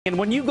And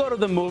when you go to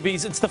the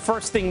movies, it's the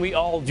first thing we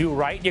all do,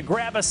 right? You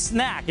grab a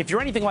snack. If you're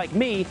anything like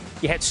me,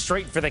 you head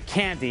straight for the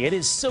candy. It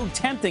is so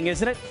tempting,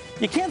 isn't it?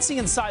 You can't see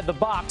inside the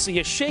box, so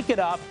you shake it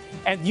up,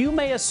 and you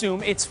may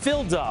assume it's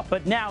filled up.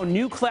 But now,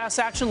 new class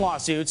action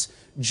lawsuits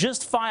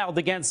just filed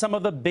against some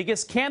of the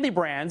biggest candy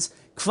brands,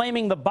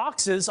 claiming the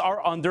boxes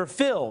are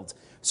underfilled.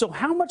 So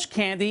how much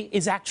candy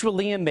is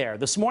actually in there?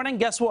 This morning,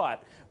 guess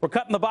what? We're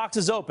cutting the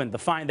boxes open to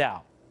find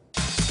out.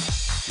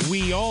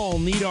 We all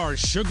need our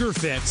sugar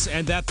fix,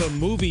 and at the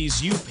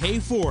movies, you pay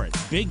for it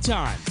big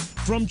time.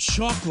 From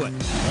chocolate.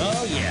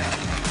 Oh,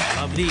 yeah.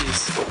 Love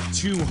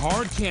these. To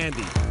hard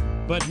candy.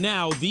 But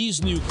now,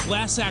 these new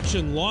class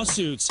action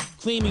lawsuits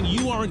claiming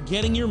you aren't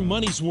getting your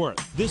money's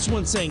worth. This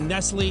one saying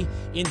Nestle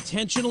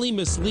intentionally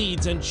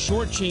misleads and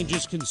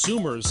shortchanges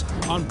consumers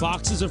on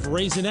boxes of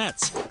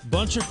Raisinets,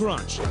 Bunch of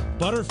Crunch,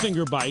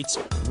 Butterfinger Bites,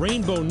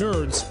 Rainbow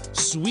Nerds,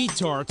 Sweet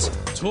Tarts,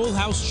 Toll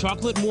House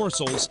Chocolate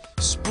Morsels,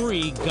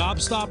 Spree,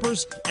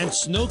 Gobstoppers, and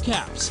Snow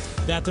Caps,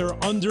 that they're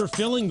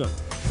underfilling them.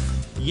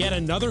 Yet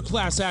another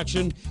class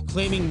action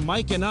claiming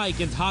Mike and Ike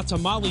and Hot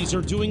Tamales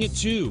are doing it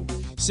too,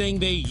 saying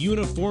they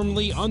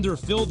uniformly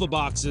underfill the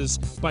boxes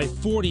by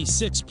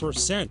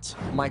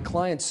 46%. My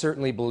client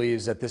certainly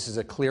believes that this is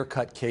a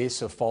clear-cut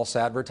case of false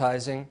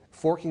advertising.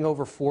 Forking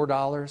over $4,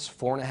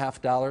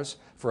 $4.50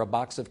 for a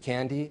box of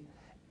candy,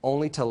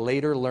 only to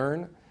later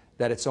learn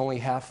that it's only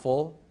half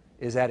full,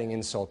 is adding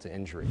insult to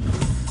injury.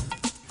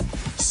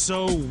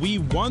 So we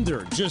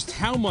wonder just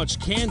how much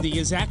candy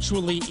is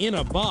actually in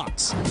a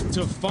box.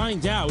 To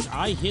find out,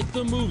 I hit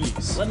the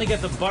movies. Let me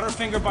get the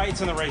Butterfinger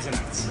Bites and the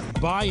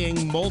Raisinets.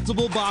 Buying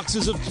multiple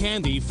boxes of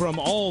candy from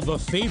all the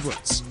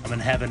favorites. I'm in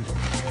heaven.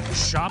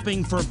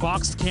 Shopping for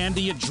boxed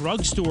candy at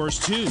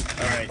drugstores, too.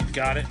 All right,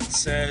 got it. It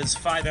says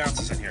 5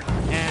 ounces in here.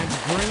 And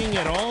bringing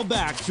it all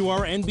back to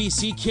our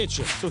NBC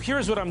kitchen. So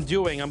here's what I'm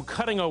doing. I'm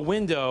cutting a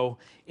window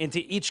into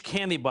each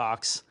candy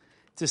box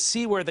to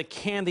see where the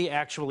candy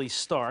actually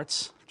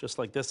starts. Just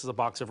like this is a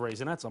box of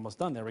Raisinets. Almost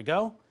done. There we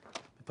go.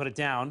 Put it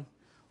down.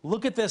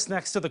 Look at this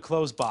next to the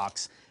closed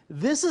box.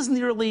 This is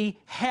nearly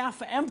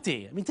half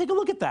empty. I mean, take a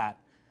look at that.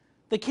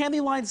 The candy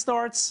line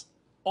starts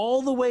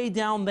all the way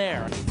down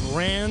there.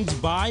 Brand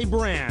by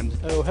brand.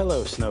 Oh,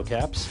 hello,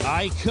 Snowcaps.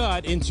 I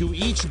cut into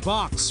each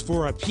box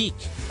for a peek.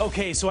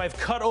 Okay, so I've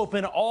cut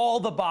open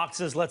all the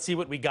boxes. Let's see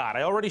what we got.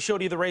 I already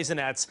showed you the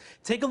Raisinets.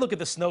 Take a look at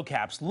the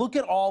Snowcaps. Look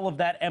at all of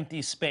that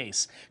empty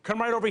space.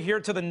 Come right over here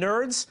to the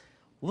Nerds.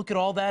 Look at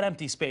all that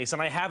empty space,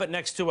 and I have it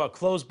next to a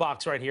closed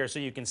box right here so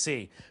you can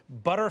see.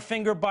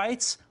 Butterfinger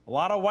Bites, a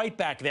lot of white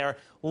back there.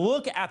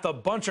 Look at the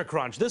Bunch of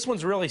Crunch. This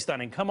one's really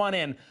stunning. Come on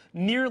in.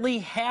 Nearly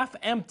half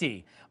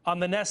empty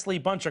on the Nestle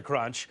Bunch of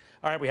Crunch.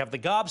 All right, we have the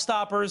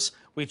Gobstoppers.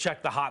 We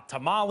checked the Hot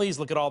Tamales.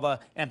 Look at all the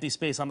empty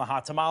space on the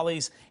Hot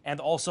Tamales and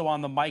also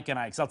on the Mike and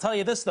Ike's. I'll tell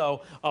you this,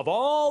 though. Of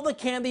all the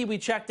candy we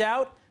checked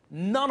out,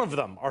 none of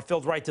them are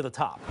filled right to the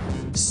top.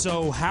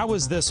 So how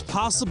is this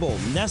possible?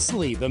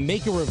 Nestle, the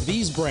maker of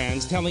these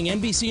brands, telling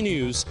NBC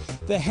News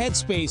the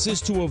headspace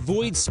is to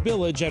avoid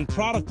spillage and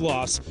product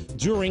loss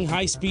during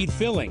high-speed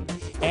filling,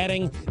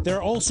 adding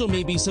there also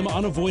may be some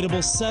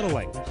unavoidable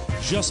settling.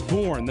 Just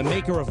Born, the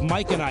maker of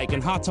Mike and Ike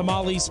and Hot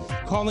Tamales,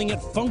 calling it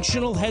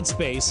functional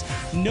headspace,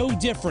 no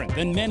different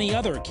than many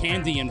other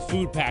candy and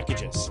food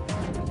packages.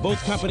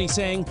 Both companies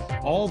saying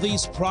all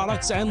these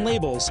products and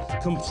labels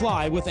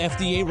comply with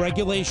FDA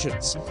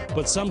regulations,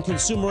 but some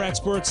consumer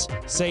experts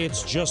say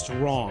it's just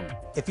wrong.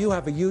 If you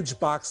have a huge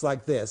box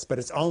like this, but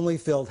it's only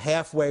filled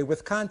halfway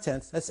with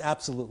contents, that's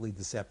absolutely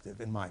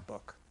deceptive in my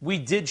book. We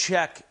did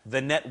check the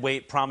net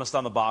weight promised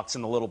on the box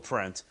in the little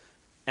print,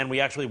 and we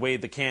actually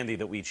weighed the candy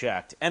that we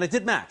checked, and it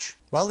did match.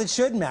 Well, it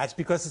should match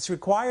because it's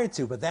required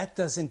to, but that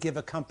doesn't give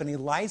a company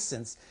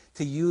license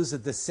to use a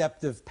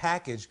deceptive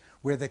package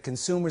where the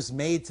consumer's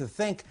made to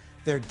think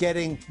they're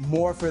getting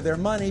more for their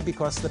money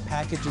because the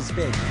package is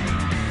big.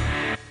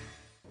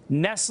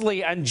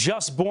 Nestle and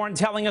Just Born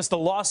telling us the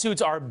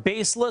lawsuits are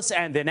baseless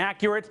and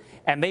inaccurate,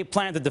 and they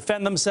plan to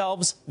defend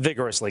themselves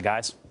vigorously,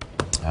 guys.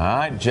 All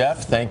right,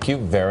 Jeff, thank you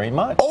very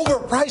much.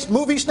 Overpriced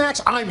movie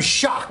snacks? I'm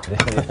shocked.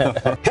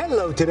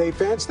 Hello, Today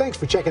fans. Thanks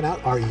for checking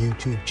out our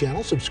YouTube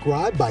channel.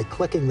 Subscribe by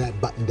clicking that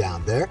button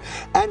down there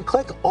and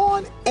click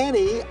on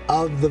any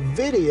of the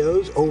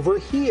videos over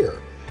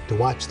here to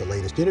watch the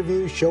latest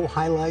interviews, show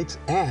highlights,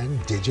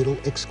 and digital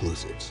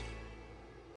exclusives.